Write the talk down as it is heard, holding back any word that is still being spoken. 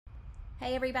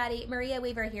Hey everybody, Maria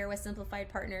Weaver here with Simplified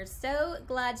Partners. So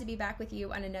glad to be back with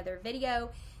you on another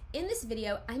video. In this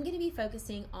video, I'm going to be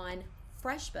focusing on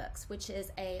FreshBooks, which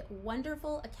is a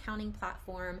wonderful accounting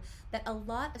platform that a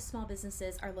lot of small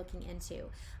businesses are looking into.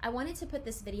 I wanted to put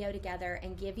this video together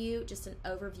and give you just an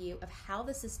overview of how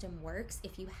the system works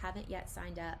if you haven't yet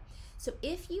signed up. So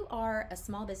if you are a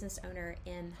small business owner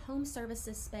in home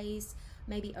services space,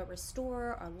 maybe a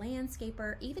restorer or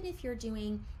landscaper, even if you're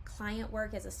doing client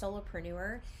work as a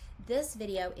solopreneur, this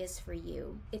video is for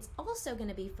you. It's also going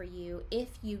to be for you if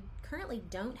you currently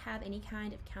don't have any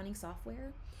kind of accounting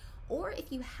software, or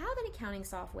if you have an accounting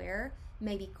software,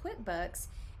 maybe QuickBooks,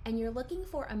 and you're looking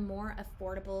for a more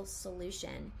affordable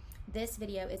solution. This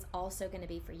video is also going to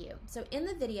be for you. So in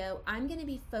the video, I'm going to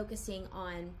be focusing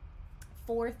on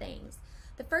 4 things.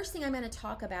 The first thing I'm going to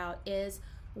talk about is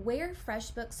where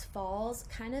FreshBooks falls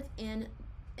kind of in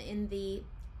the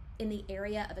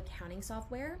area of accounting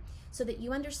software, so that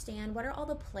you understand what are all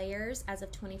the players as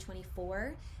of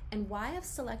 2024 and why I've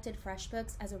selected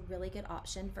FreshBooks as a really good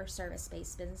option for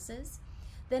service-based businesses.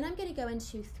 Then I'm going to go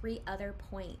into 3 other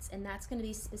points, and that's going to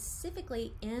be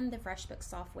specifically in the FreshBooks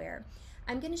software.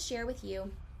 I'm going to share with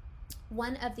you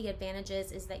one of the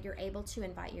advantages is that you're able to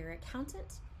invite your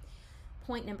accountant.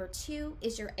 Point number 2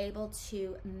 is you're able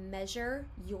to measure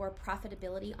your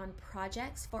profitability on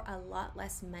projects for a lot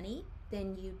less money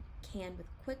than you can with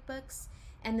QuickBooks.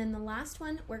 And then the last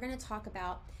one, we're going to talk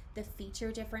about the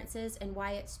feature differences and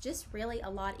why it's just really a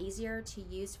lot easier to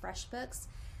use FreshBooks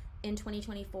in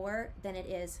 2024 than it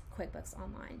is QuickBooks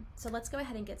Online. So let's go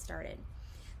ahead and get started.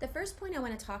 The first point I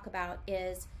want to talk about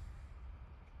is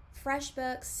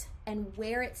FreshBooks and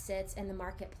where it sits in the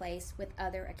marketplace with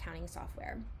other accounting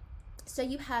software. So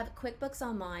you have QuickBooks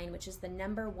Online, which is the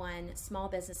 #1 small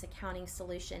business accounting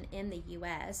solution in the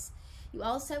US. You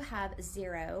also have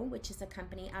Xero, which is a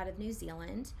company out of New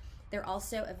Zealand. They're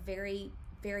also a very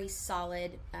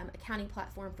solid accounting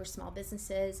platform for small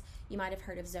businesses. You might have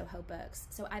heard of Zoho Books.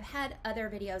 So I've had other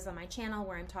videos on my channel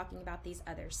where I'm talking about these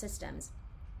other systems.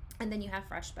 And then you have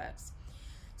FreshBooks.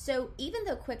 So even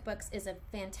though QuickBooks is a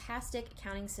fantastic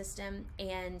accounting system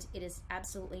and it is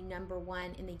absolutely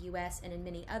 #1 in the US and in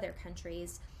many other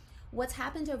countries, what's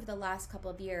happened over the last couple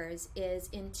of years is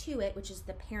Intuit, which is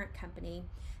the parent company,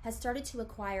 has started to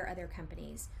acquire other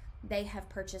companies. They have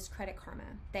purchased Credit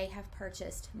Karma. They have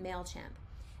purchased MailChimp.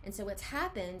 And so what's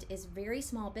happened is very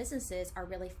small businesses are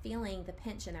really feeling the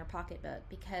pinch in their pocketbook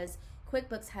because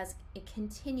QuickBooks has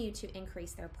continued to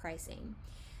increase their pricing.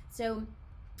 So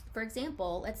for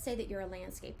example, let's say that you're a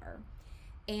landscaper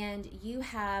and you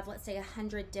have, let's say,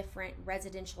 100 different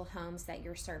residential homes that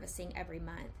you're servicing every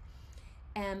month.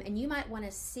 And you might want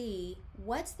to see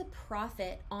what's the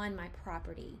profit on my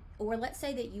property. Or let's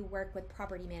say that you work with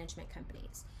property management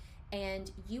companies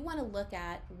and you want to look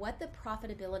at what the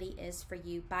profitability is for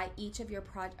you by each of your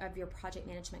project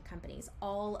management companies,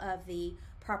 all of the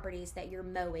properties that you're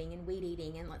mowing and weed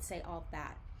eating and let's say all of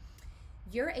that.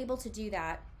 You're able to do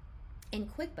that in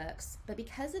QuickBooks, but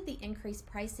because of the increased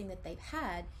pricing that they've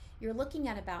had, you're looking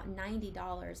at about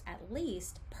 $90 at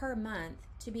least per month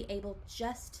to be able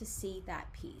just to see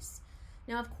that piece.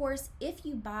 Now, of course, if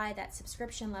you buy that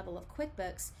subscription level of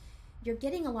QuickBooks, you're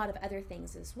getting a lot of other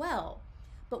things as well.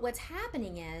 But what's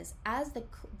happening is as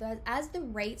the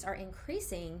rates are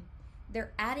increasing,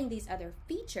 they're adding these other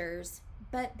features,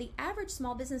 but the average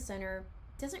small business owner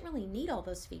doesn't really need all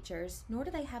those features, nor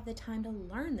do they have the time to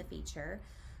learn the feature,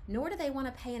 nor do they want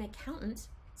to pay an accountant,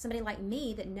 somebody like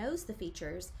me that knows the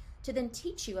features, to then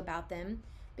teach you about them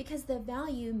because the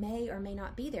value may or may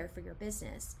not be there for your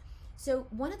business. So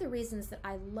one of the reasons that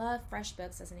I love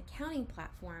FreshBooks as an accounting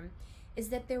platform is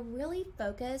that they're really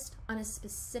focused on a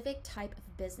specific type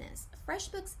of business.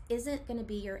 FreshBooks isn't going to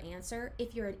be your answer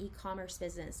if you're an e-commerce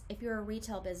business, if you're a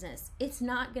retail business. It's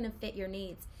not going to fit your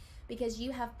needs because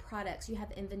you have products, you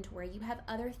have inventory, you have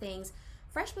other things.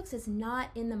 FreshBooks is not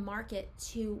in the market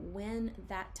to win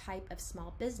that type of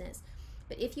small business.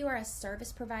 But if you are a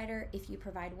service provider, if you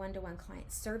provide one-to-one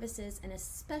client services, and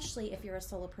especially if you're a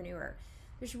solopreneur,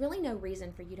 there's really no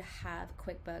reason for you to have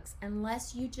QuickBooks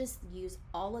unless you just use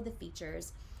all of the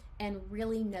features and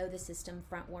really know the system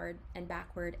frontward and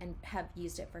backward and have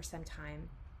used it for some time.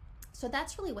 So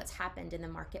that's really what's happened in the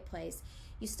marketplace.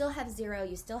 You still have Xero,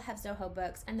 you still have Zoho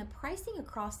Books, and the pricing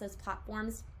across those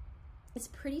platforms is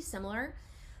pretty similar,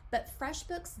 but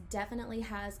FreshBooks definitely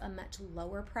has a much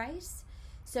lower price.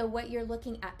 So what you're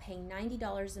looking at paying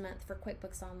 $90 a month for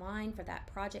QuickBooks Online for that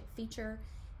project feature,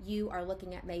 you are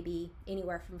looking at maybe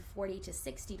anywhere from $40 to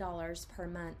 $60 per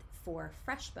month for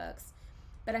FreshBooks.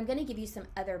 But I'm going to give you some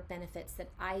other benefits that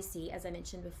I see, as I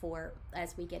mentioned before,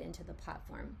 as we get into the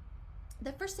platform.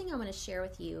 The first thing I want to share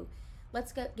with you,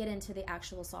 let's get into the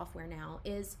actual software now,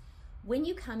 is when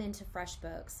you come into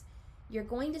FreshBooks, you're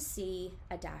going to see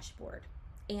a dashboard.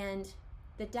 And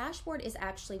the dashboard is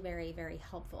actually very, very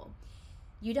helpful.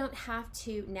 You don't have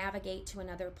to navigate to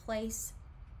another place.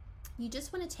 You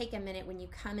just want to take a minute when you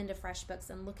come into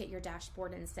FreshBooks and look at your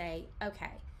dashboard and say,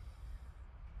 okay,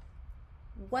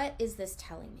 what is this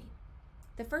telling me?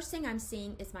 The first thing I'm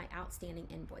seeing is my outstanding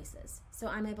invoices. So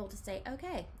I'm able to say,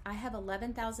 okay, I have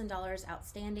 $11,000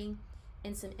 outstanding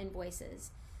in some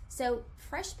invoices. So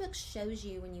FreshBooks shows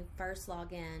you when you first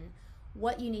log in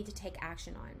what you need to take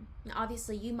action on. Now,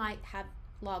 obviously, you might have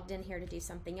logged in here to do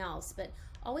something else, but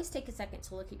always take a second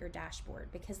to look at your dashboard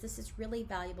because this is really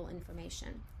valuable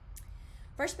information.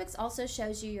 FreshBooks also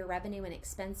shows you your revenue and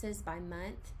expenses by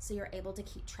month, so you're able to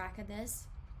keep track of this.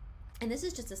 And this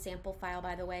is just a sample file,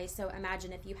 by the way, so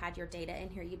imagine if you had your data in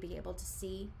here, you'd be able to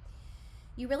see.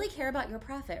 You really care about your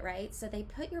profit, right? So they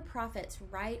put your profits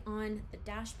right on the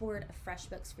dashboard of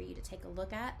FreshBooks for you to take a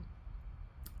look at.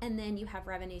 And then you have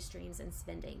revenue streams and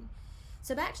spending.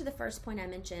 So back to the first point I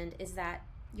mentioned is that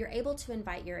you're able to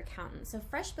invite your accountant. So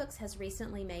FreshBooks has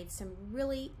recently made some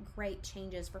really great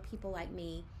changes for people like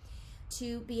me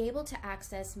to be able to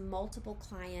access multiple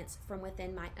clients from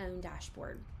within my own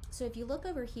dashboard. So if you look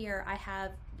over here, I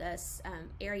have this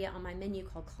area on my menu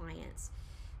called Clients.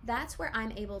 That's where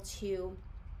I'm able to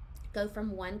go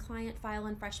from one client file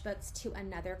in FreshBooks to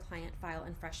another client file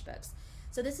in FreshBooks.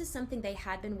 So this is something they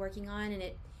had been working on, and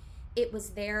it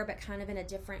was there but kind of in a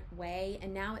different way,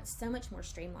 and now it's so much more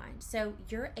streamlined. So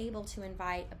you're able to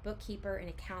invite a bookkeeper, an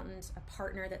accountant, a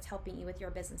partner that's helping you with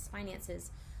your business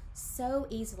finances so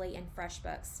easily in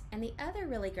FreshBooks. And the other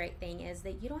really great thing is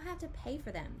that you don't have to pay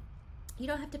for them. You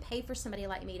don't have to pay for somebody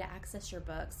like me to access your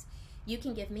books. You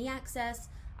can give me access,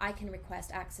 I can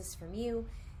request access from you,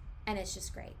 and it's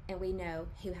just great. And we know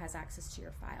who has access to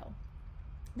your file.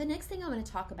 The next thing I want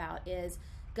to talk about is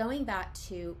going back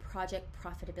to project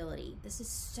profitability. This is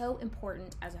so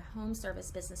important as a home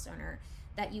service business owner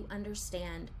that you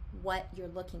understand what you're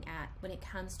looking at when it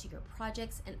comes to your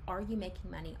projects, and are you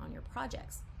making money on your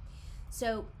projects?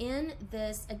 So in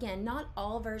this, again, not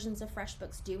all versions of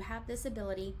FreshBooks do have this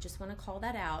ability, just want to call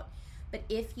that out, but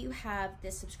if you have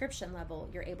this subscription level,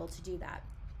 you're able to do that.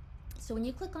 So when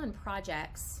you click on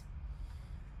projects,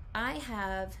 I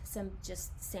have some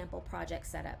just sample projects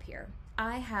set up here.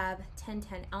 I have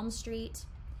 1010 Elm Street,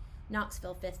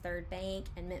 Knoxville Fifth Third Bank,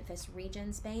 and Memphis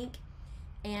Regions Bank,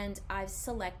 and I've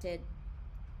selected,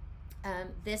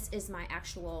 this is my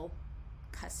actual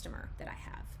customer that I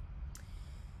have.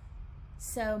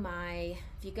 So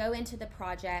if you go into the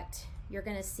project, you're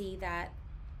going to see that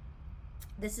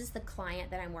this is the client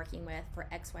that I'm working with for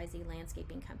XYZ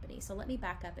Landscaping Company. So let me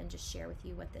back up and just share with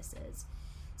you what this is.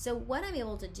 So what I'm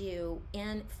able to do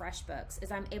in FreshBooks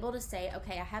is I'm able to say,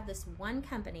 okay, I have this one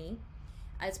company.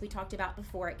 As we talked about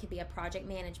before, it could be a project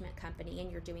management company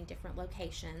and you're doing different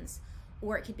locations,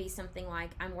 or it could be something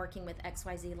like I'm working with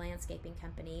XYZ Landscaping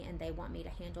Company and they want me to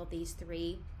handle these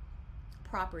 3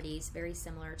 properties, very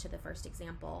similar to the first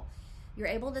example. You're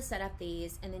able to set up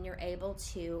these, and then you're able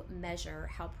to measure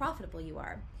how profitable you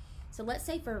are. So let's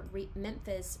say for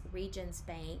Memphis Regions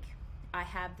Bank, I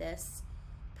have this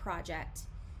project,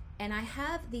 and I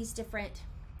have these different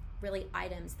really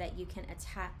items that you can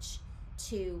attach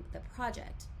to the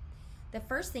project. The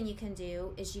first thing you can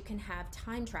do is you can have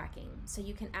time tracking. So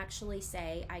you can actually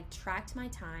say, I tracked my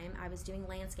time, I was doing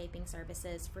landscaping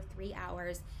services for 3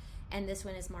 hours, and this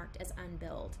one is marked as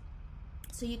unbilled.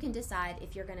 So you can decide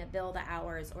if you're going to bill the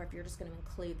hours or if you're just going to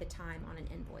include the time on an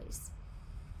invoice.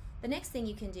 The next thing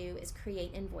you can do is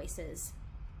create invoices.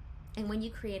 And when you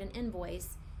create an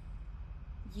invoice,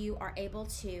 you are able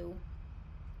to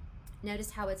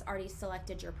notice how it's already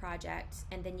selected your project,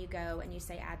 and then you go and you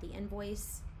say add the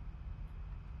invoice.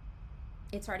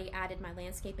 It's already added my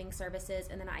landscaping services,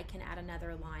 and then I can add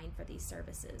another line for these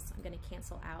services. I'm going to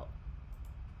cancel out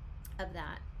of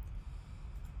that.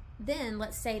 Then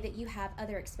let's say that you have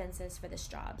other expenses for this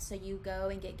job. So you go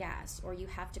and get gas, or you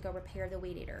have to go repair the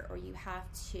weed eater, or you have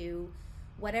to,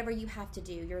 whatever you have to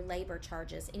do, your labor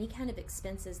charges, any kind of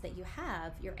expenses that you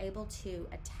have, you're able to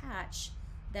attach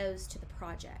those to the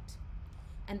project.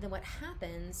 And then what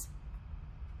happens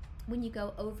when you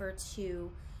go over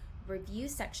to review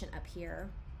section up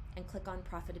here and click on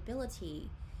profitability,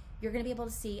 you're going to be able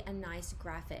to see a nice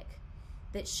graphic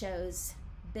that shows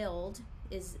billed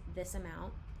is this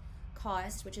amount,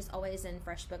 cost, which is always in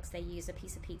FreshBooks, they use a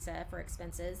piece of pizza for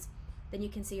expenses. Then you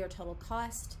can see your total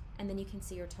cost, and then you can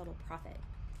see your total profit.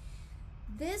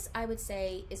 This, I would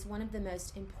say, is one of the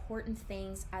most important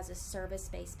things as a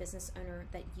service-based business owner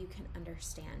that you can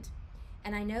understand.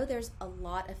 And I know there's a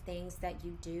lot of things that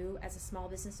you do as a small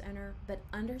business owner, but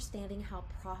understanding how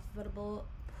profitable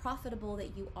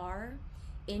that you are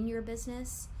in your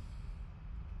business,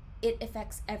 it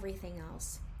affects everything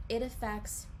else. It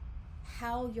affects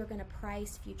how you're going to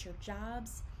price future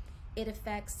jobs. It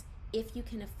affects if you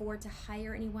can afford to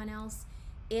hire anyone else.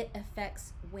 It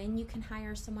affects when you can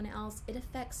hire someone else. It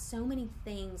affects so many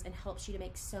things and helps you to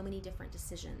make so many different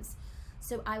decisions.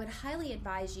 So I would highly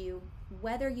advise you,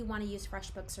 whether you want to use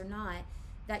FreshBooks or not,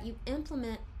 that you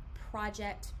implement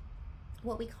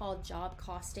what we call job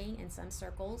costing in some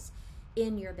circles,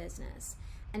 in your business.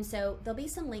 And so there'll be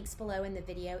some links below in the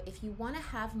video. If you want to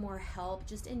have more help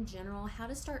just in general, how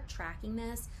to start tracking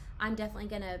this, I'm definitely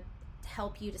going to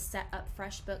help you to set up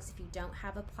FreshBooks if you don't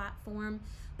have a platform,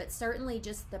 but certainly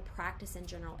just the practice in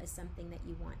general is something that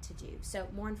you want to do. So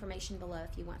more information below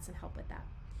if you want some help with that.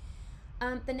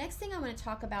 The next thing I want to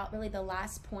talk about, really the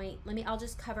last point, I'll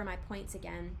just cover my points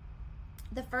again.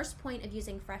 The first point of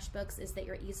using FreshBooks is that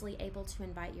you're easily able to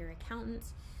invite your accountant.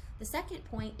 The second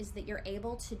point is that you're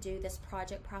able to do this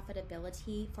project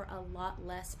profitability for a lot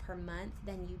less per month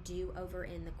than you do over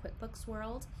in the QuickBooks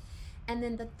world. And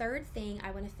then the third thing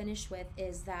I want to finish with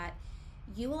is that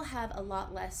you will have a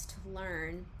lot less to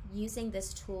learn using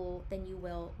this tool than you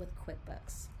will with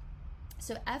QuickBooks.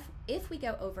 So if we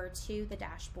go over to the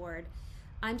dashboard,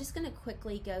 I'm just going to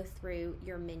quickly go through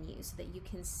your menu so that you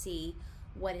can see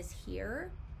what is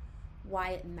here,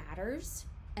 why it matters,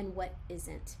 and what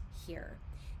isn't here,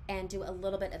 and do a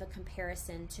little bit of a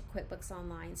comparison to QuickBooks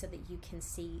Online so that you can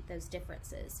see those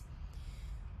differences.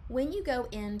 When you go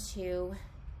into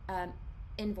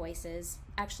invoices,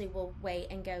 actually we'll wait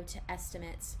and go to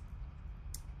estimates.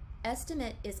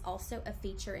 Estimate is also a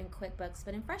feature in QuickBooks,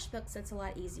 but in FreshBooks it's a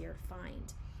lot easier to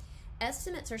find.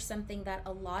 Estimates are something that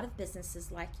a lot of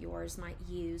businesses like yours might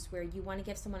use, where you want to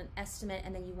give someone an estimate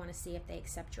and then you want to see if they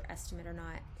accept your estimate or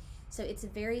not. So it's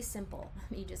very simple.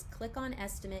 You just click on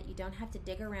estimate. You don't have to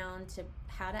dig around to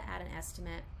how to add an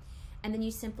estimate, and then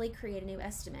you simply create a new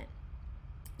estimate.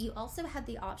 You also have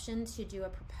the option to do a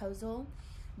proposal.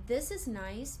 This is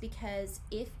nice because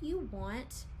if you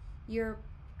want your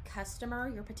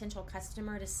potential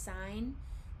customer to sign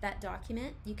that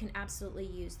document, you can absolutely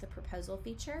use the proposal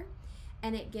feature,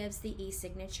 and it gives the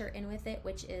e-signature in with it,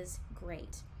 which is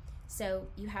great. So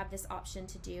you have this option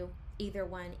to do either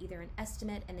an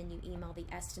estimate and then you email the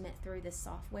estimate through this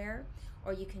software,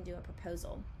 or you can do a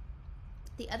proposal.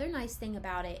 The other nice thing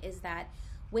about it is that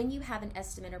when you have an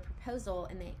estimate or proposal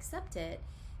and they accept it,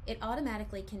 it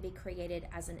automatically can be created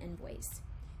as an invoice.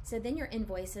 So then your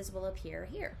invoices will appear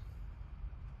here.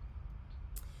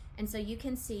 And so you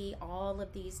can see all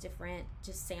of these different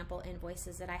just sample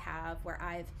invoices that I have where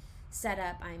I've set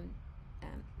up, I'm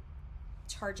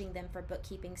charging them for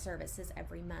bookkeeping services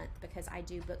every month because I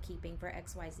do bookkeeping for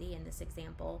XYZ in this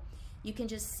example. You can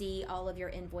just see all of your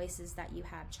invoices that you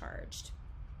have charged.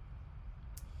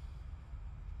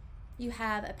 You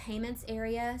have a payments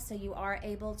area, so you are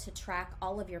able to track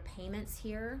all of your payments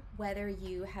here, whether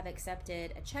you have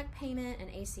accepted a check payment, an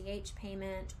ACH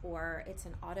payment, or it's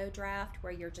an auto draft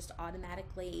where you're just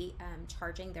automatically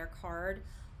charging their card.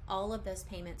 All of those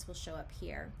payments will show up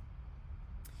here.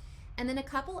 And then a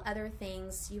couple other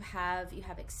things, you have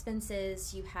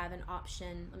expenses, you have an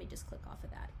option, let me just click off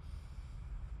of that.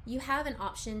 You have an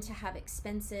option to have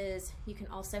expenses, you can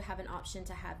also have an option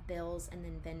to have bills and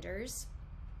then vendors.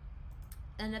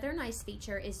 Another nice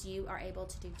feature is you are able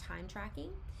to do time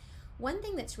tracking. One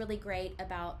thing that's really great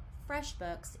about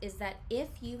FreshBooks is that if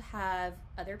you have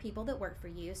other people that work for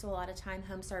you, so a lot of time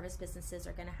home service businesses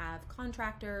are going to have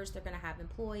contractors, they're going to have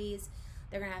employees,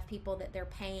 they're going to have people that they're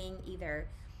paying, either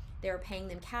they're paying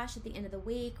them cash at the end of the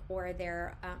week or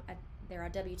they're a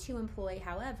W-2 employee.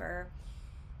 However,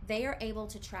 they are able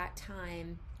to track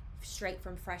time straight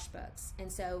from FreshBooks,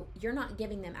 and so you're not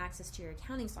giving them access to your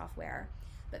accounting software,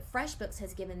 but FreshBooks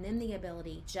has given them the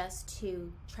ability just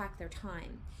to track their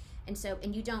time.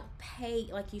 And you don't pay,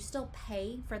 like you still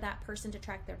pay for that person to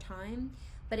track their time,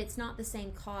 but it's not the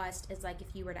same cost as like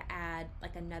if you were to add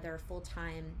like another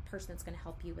full-time person that's going to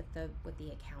help you with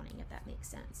the accounting, if that makes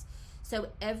sense. So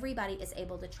everybody is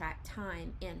able to track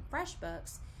time in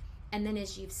FreshBooks, and then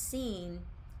as you've seen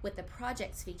with the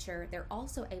projects feature, they're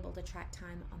also able to track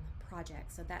time on the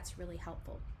project, so that's really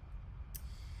helpful.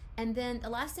 And then the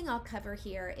last thing I'll cover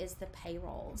here is the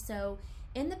payroll. So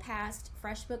in the past,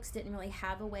 FreshBooks didn't really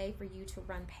have a way for you to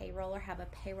run payroll or have a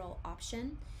payroll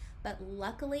option, but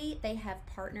luckily they have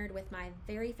partnered with my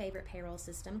very favorite payroll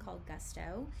system called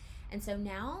Gusto. And so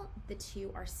now the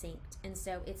two are synced. And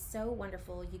so it's so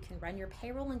wonderful. You can run your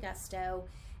payroll in Gusto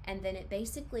and then it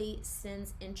basically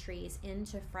sends entries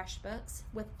into FreshBooks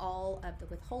with all of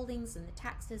the withholdings and the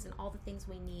taxes and all the things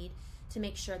we need to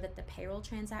make sure that the payroll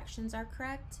transactions are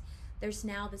correct. There's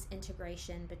now this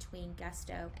integration between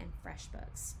Gusto and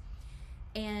FreshBooks.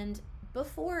 And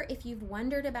before, if you've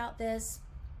wondered about this,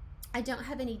 I don't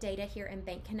have any data here in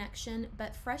Bank Connection,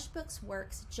 but FreshBooks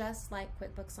works just like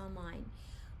QuickBooks Online,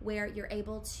 where you're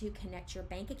able to connect your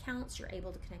bank accounts, you're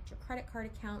able to connect your credit card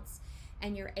accounts,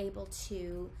 and you're able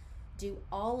to do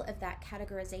all of that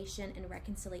categorization and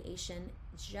reconciliation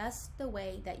just the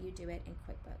way that you do it in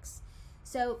QuickBooks.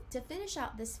 So to finish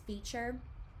out this feature,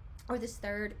 or this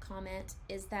third comment,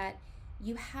 is that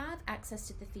you have access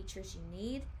to the features you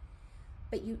need,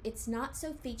 but it's not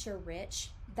so feature rich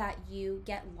that you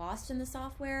get lost in the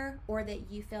software, or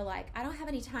that you feel like, I don't have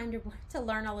any time to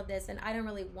learn all of this, and I don't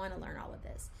really want to learn all of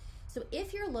this. So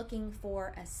if you're looking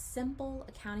for a simple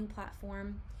accounting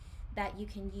platform that you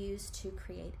can use to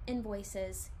create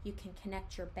invoices, you can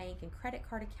connect your bank and credit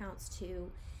card accounts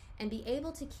to, and be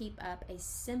able to keep up a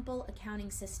simple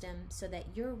accounting system so that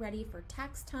you're ready for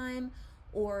tax time,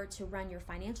 or to run your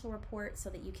financial report so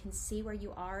that you can see where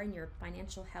you are in your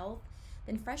financial health,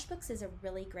 then FreshBooks is a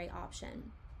really great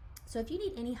option. So if you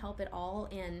need any help at all,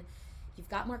 and you've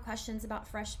got more questions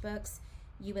about FreshBooks,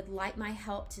 you would like my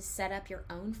help to set up your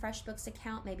own FreshBooks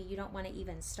account, maybe you don't want to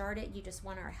even start it, you just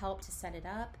want our help to set it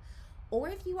up, or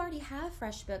if you already have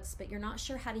FreshBooks but you're not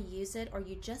sure how to use it, or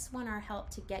you just want our help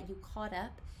to get you caught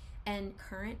up and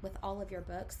current with all of your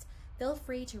books, feel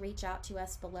free to reach out to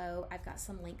us below. I've got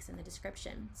some links in the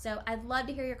description. So I'd love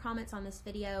to hear your comments on this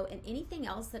video, and anything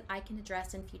else that I can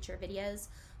address in future videos,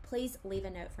 please leave a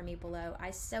note for me below.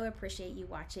 I so appreciate you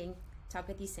watching. Talk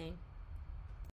with you soon.